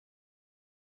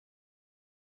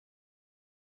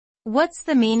What's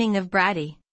the meaning of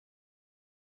bratty?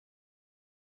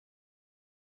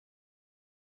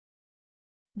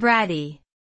 Bratty.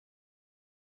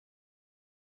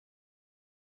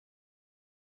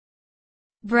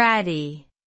 Bratty.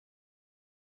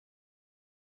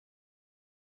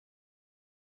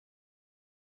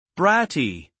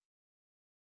 Bratty.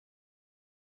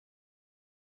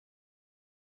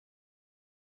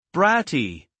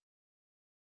 Bratty.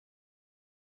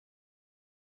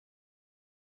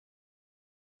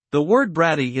 The word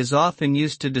bratty is often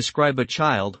used to describe a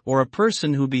child or a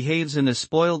person who behaves in a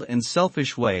spoiled and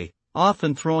selfish way,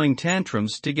 often throwing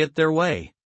tantrums to get their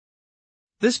way.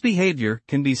 This behavior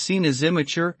can be seen as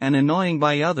immature and annoying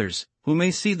by others, who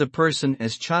may see the person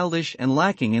as childish and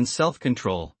lacking in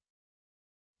self-control.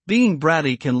 Being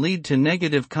bratty can lead to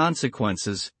negative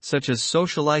consequences, such as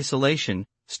social isolation,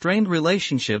 strained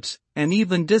relationships, and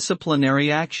even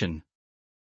disciplinary action.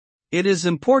 It is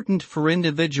important for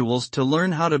individuals to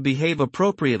learn how to behave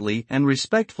appropriately and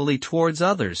respectfully towards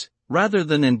others, rather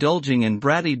than indulging in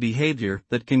bratty behavior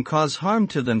that can cause harm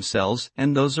to themselves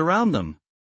and those around them.